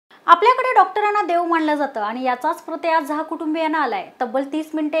आपल्याकडे डॉक्टरांना देव मानलं जातं आणि याचाच प्रत्यय आज झहा कुटुंबियांना आलाय। तब्बल 30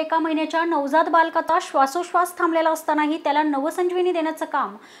 मिनिटे एका महिन्याच्या नवजात बालकाचा श्वासोश्वास थांबलेला असतानाही त्याला नवसंजीवनी देण्याचं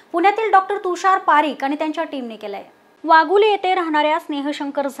काम पुण्यातील डॉक्टर तुषार पारिक आणि त्यांच्या टीमने केलंय। वाघोली येथे राहणाऱ्या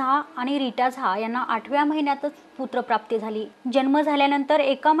स्नेहशंकर झहा आणि रीटा झहा यांना 8व्या महिन्यातच पुत्रप्राप्ती झाली। जन्म झाल्यानंतर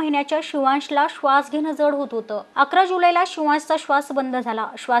एका महिन्याच्या शिवांशला श्वास घेणं जड होत होतं। 11 जुलैला शिवांशचा श्वास बंद झाला।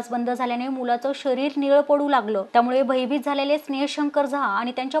 श्वास बंद झाल्याने मुलाचं शरीर निळं पडू लागलं। त्यामुळे भयभीत झालेले स्नेहशंकर झहा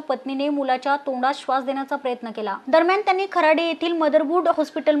आणि त्यांच्या पत्नीने मुलाच्या तोंडात श्वास देण्याचा प्रयत्न केला। दरम्यान त्यांनी खराडे येथील मदरवूड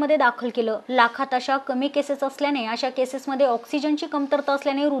हॉस्पिटलमध्ये दाखल केलं। लाखात अशा कमी केसेस असल्याने अशा केसेसमध्ये ऑक्सिजनची कमतरता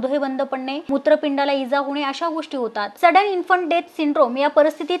असल्याने हृदय बंद पडणे, मूत्रपिंडाला इजा होणे अशा गोष्टी होतात। सडन इन्फंट डेथ सिंड्रोम या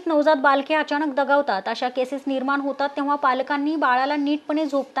परिस्थितीत नवजात बालके अचानक दगावतात। अशा केसेस निर्माण होतात तेव्हा पालकांनी बाळाला नीटपणे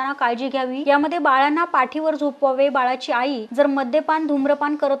झोपताना काळजी घ्यावी। यामध्ये बाळांना पाठीवर झोपवावे। बाळाची आई जर मद्यपान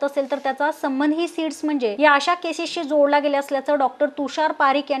धूम्रपान करत असेल तर त्याचा संबंध ही सीड्स म्हणजे या अशा केसेसशी जोडला गेला असल्याचं डॉक्टर तुषार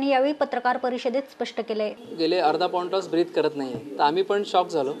पारिक यांनी यावेळी पत्रकार परिषदेत स्पष्ट केले। गेले अर्धा पाऊण तास ब्रीथ करत नाहीये, तर आम्ही पण शॉक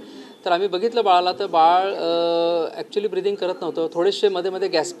झालो। तर आम्ही बघितलं बाळाला, तर बाळ ॲक्च्युली ब्रीदिंग करत नव्हतं। थोडेसे मध्ये मध्ये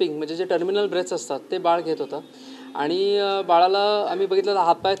गॅस्पिंग म्हणजे जे टर्मिनल ब्रेथ्स असतात ते बाळ घेत होतं आणि बाळाला आम्ही बघितलं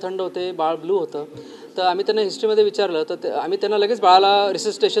हातपाय थंड होते, बाळ ब्लू होतं। तर आम्ही त्यांना हिस्ट्रीमध्ये विचारलं, तर आम्ही त्यांना लगेच बाळाला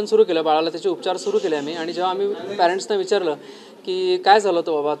रिससिटेशन सुरू केलं, बाळाला त्याचे उपचार सुरू केले आम्ही। आणि जेव्हा आम्ही पॅरेंट्सना विचारलं की काय झालं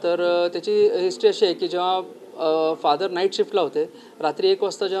होतं बाबा, तर त्याची हिस्ट्री अशी आहे की जेव्हा फादर नाईट शिफ्टला होते, रात्री 1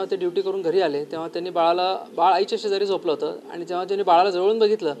 वाजता जेव्हा ते ड्युटी करून घरी आले तेव्हा त्यांनी बाळ आईच्या शेजारी झोपलं होतं आणि जेव्हा त्यांनी बाळाला जवळून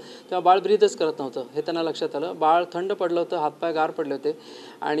बघितलं तेव्हा बाळ ब्रीथच करत नव्हतं। हे त्यांना लक्षात आलं। बाळ थंड पडलं होतं, हातपाय गार पडले होते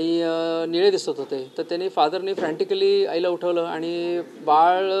आणि निळे दिसत होते। तर त्यांनी फादरनी फ्रँटिकली आईला उठवलं आणि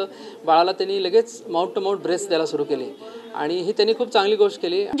बाळाला त्यांनी लगेच माउथ टू माउथ ब्रेथ द्यायला सुरू केली आणि ही त्यांनी खूप चांगली गोष्ट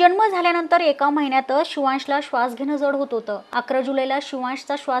केली। जन्म झाल्यानंतर एका महिन्यातच शिवांशला श्वास घेणं जड होत होतं। 11 जुलैला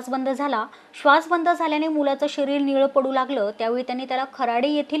शिवांशचा श्वास बंद झाला। श्वास बंद झाल्याने मुलाचं शरीर निळं पडू लागलं। त्यावेळी त्यांनी त्याला खराडे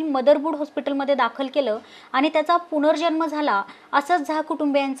येथील मदरवूड हॉस्पिटलमध्ये दाखल केलं आणि त्याचा पुनर्जन्म झाला असं झहा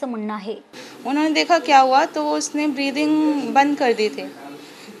कुटुंबियांचं म्हणणं आहे। उन्होंने देखा क्या हुआ तो उसने ब्रीदिंग बंद कर दी थी,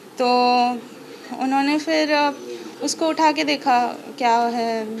 तो उन्होंने फिर उसको उठा के देखा क्या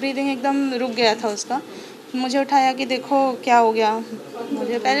है, ब्रीदिंग एकदम रुक गया था उसका। मुझे उठाया कि देखो क्या हो गया।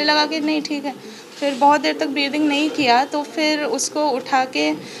 मुझे पहले लगा कि नहीं ठीक है, फिर बहुत देर तक ब्रीदिंग नहीं किया तो फिर उसको उठा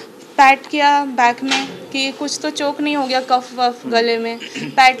के पैट किया बैक में कि कुछ तो चोक नहीं हो गया, कफ वफ गले में।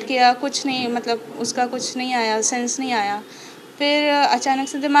 पैट किया, कुछ नहीं, मतलब उसका कुछ नहीं आया, सेंस नहीं आया। फिर अचानक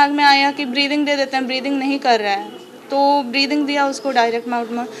से दिमाग में आया कि ब्रीदिंग दे देते हैं, ब्रीदिंग नहीं कर रहा है, तो ब्रीदिंग दिया उसको डायरेक्ट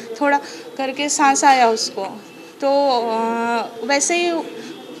माउथ में, थोड़ा करके सांस आया उसको। तो वैसे ही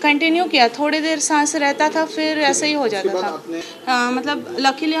कंटिन्यू किया, थोड़ी देर सांस रहता था फिर ऐसे ही हो जाता था। मतलब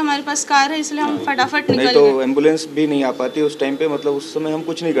लकीली हमारे पास कार है इसलिए हम फटाफट निकल गए। नहीं तो एम्बुलेंस भी नहीं आ पाती उस टाइम पे, मतलब उस समय हम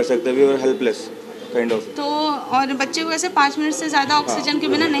कुछ नहीं कर सकते, we were helpless kind of. तो और बच्चे को ऐसे 5 मिनट से ज़्यादा ऑक्सीजन के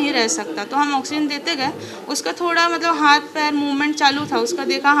बिना नहीं रह सकता, तो हम ऑक्सीजन देते गए। उसका थोड़ा मतलब हाथ पैर मूवमेंट चालू था, उसका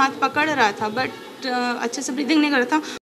देखा हाथ पकड़ रहा था बट अच्छे से ब्रीदिंग नहीं कर रहा था।